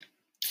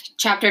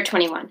Chapter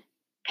 21.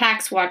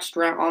 Pax watched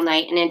Runt all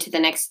night and into the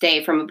next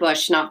day from a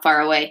bush not far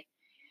away.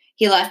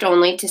 He left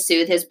only to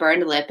soothe his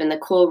burned lip in the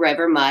cool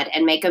river mud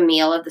and make a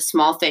meal of the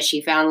small fish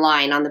he found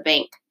lying on the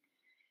bank.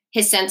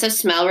 His sense of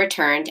smell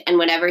returned, and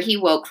whenever he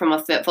woke from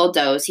a fitful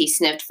doze, he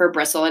sniffed for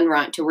Bristle and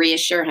Runt to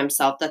reassure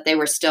himself that they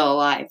were still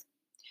alive.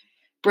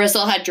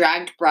 Bristle had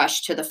dragged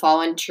Brush to the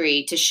fallen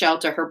tree to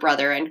shelter her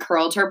brother and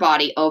curled her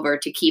body over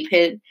to keep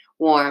him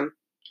warm.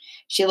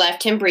 She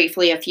left him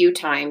briefly a few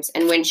times,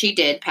 and when she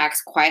did,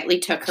 Pax quietly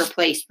took her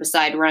place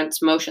beside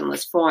Runt's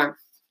motionless form.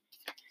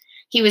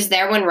 He was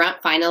there when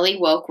Runt finally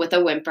woke with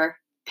a whimper.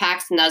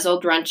 Pax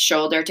nuzzled Runt's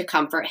shoulder to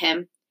comfort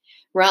him.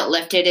 Runt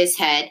lifted his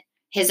head.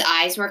 His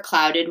eyes were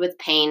clouded with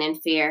pain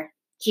and fear.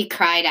 He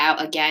cried out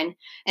again,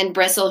 and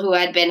Bristle, who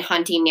had been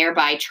hunting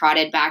nearby,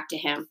 trotted back to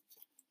him.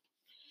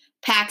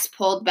 Pax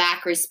pulled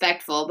back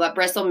respectful, but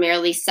Bristle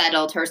merely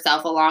settled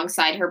herself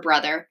alongside her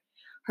brother,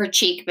 her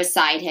cheek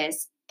beside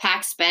his.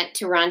 Pax bent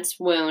to Runt's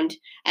wound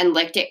and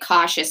licked it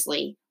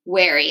cautiously,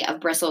 wary of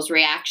Bristle's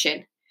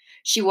reaction.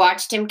 She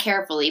watched him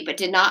carefully, but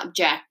did not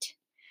object.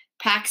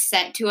 Pax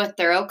set to a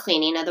thorough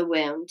cleaning of the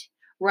wound.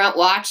 Runt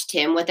watched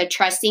him with a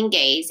trusting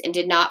gaze and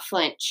did not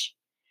flinch.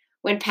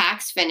 When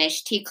Pax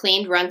finished, he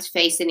cleaned Runt's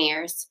face and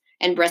ears,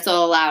 and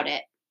Bristle allowed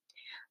it.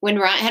 When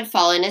Runt had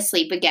fallen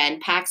asleep again,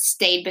 Pax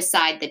stayed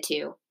beside the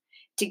two.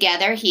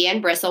 Together, he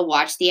and Bristle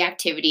watched the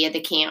activity of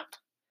the camp.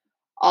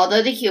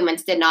 Although the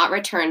humans did not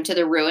return to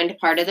the ruined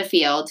part of the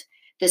field,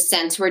 the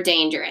scents were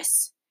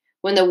dangerous.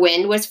 When the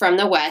wind was from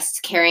the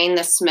west, carrying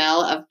the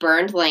smell of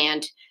burned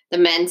land, the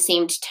men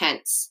seemed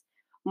tense.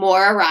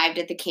 More arrived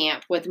at the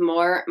camp with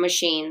more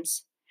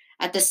machines.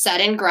 At the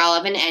sudden growl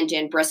of an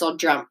engine, Bristle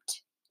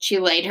jumped. She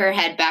laid her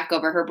head back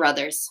over her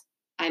brother's.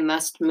 I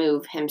must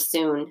move him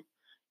soon.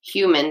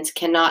 Humans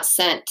cannot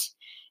scent.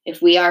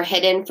 If we are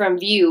hidden from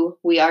view,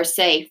 we are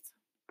safe.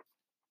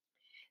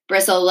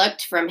 Bristle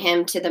looked from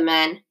him to the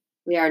men.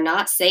 We are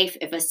not safe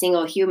if a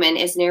single human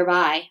is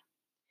nearby.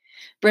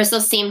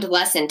 Bristle seemed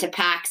lessened to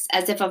Pax,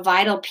 as if a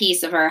vital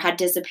piece of her had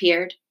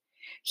disappeared.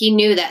 He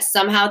knew that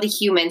somehow the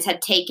humans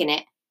had taken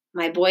it.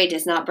 My boy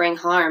does not bring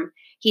harm.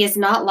 He is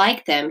not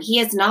like them. He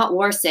is not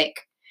warsick.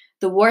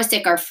 The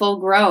warsick are full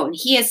grown.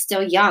 He is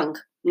still young.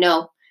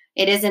 No,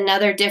 it is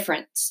another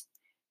difference.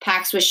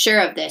 Pax was sure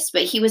of this,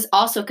 but he was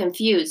also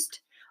confused.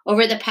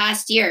 Over the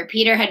past year,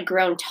 Peter had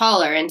grown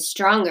taller and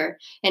stronger,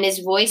 and his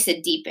voice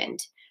had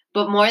deepened.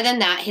 But more than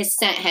that, his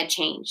scent had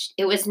changed.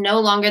 It was no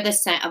longer the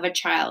scent of a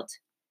child.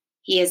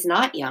 He is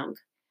not young,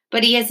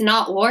 but he is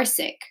not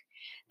warsick.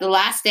 The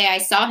last day I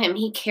saw him,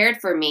 he cared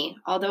for me,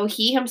 although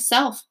he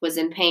himself was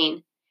in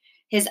pain.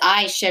 His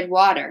eyes shed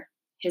water.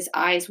 His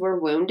eyes were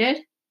wounded?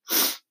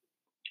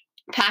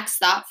 Pax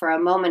thought for a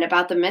moment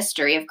about the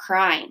mystery of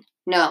crying.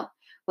 No,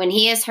 when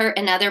he is hurt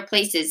in other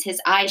places,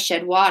 his eyes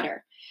shed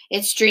water.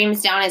 It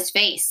streams down his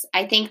face.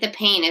 I think the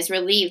pain is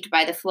relieved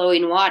by the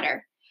flowing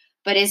water.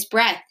 But his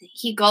breath,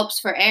 he gulps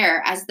for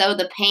air as though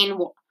the pain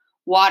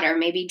water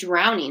may be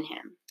drowning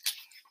him.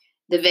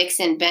 The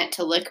vixen bent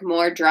to lick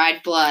more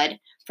dried blood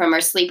from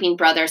her sleeping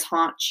brother's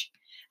haunch.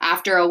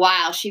 After a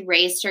while, she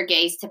raised her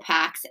gaze to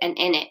Pax, and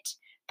in it,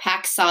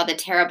 Pax saw the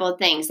terrible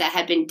things that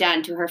had been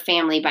done to her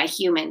family by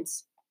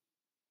humans.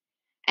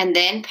 And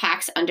then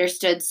Pax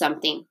understood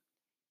something.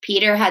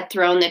 Peter had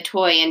thrown the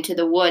toy into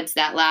the woods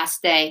that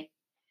last day.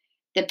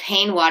 The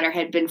pain water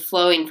had been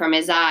flowing from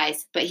his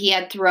eyes, but he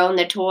had thrown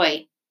the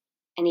toy,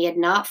 and he had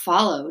not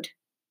followed.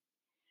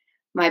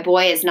 My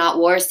boy is not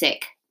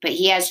warsick, but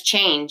he has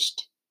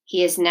changed.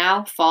 He is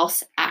now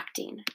false acting.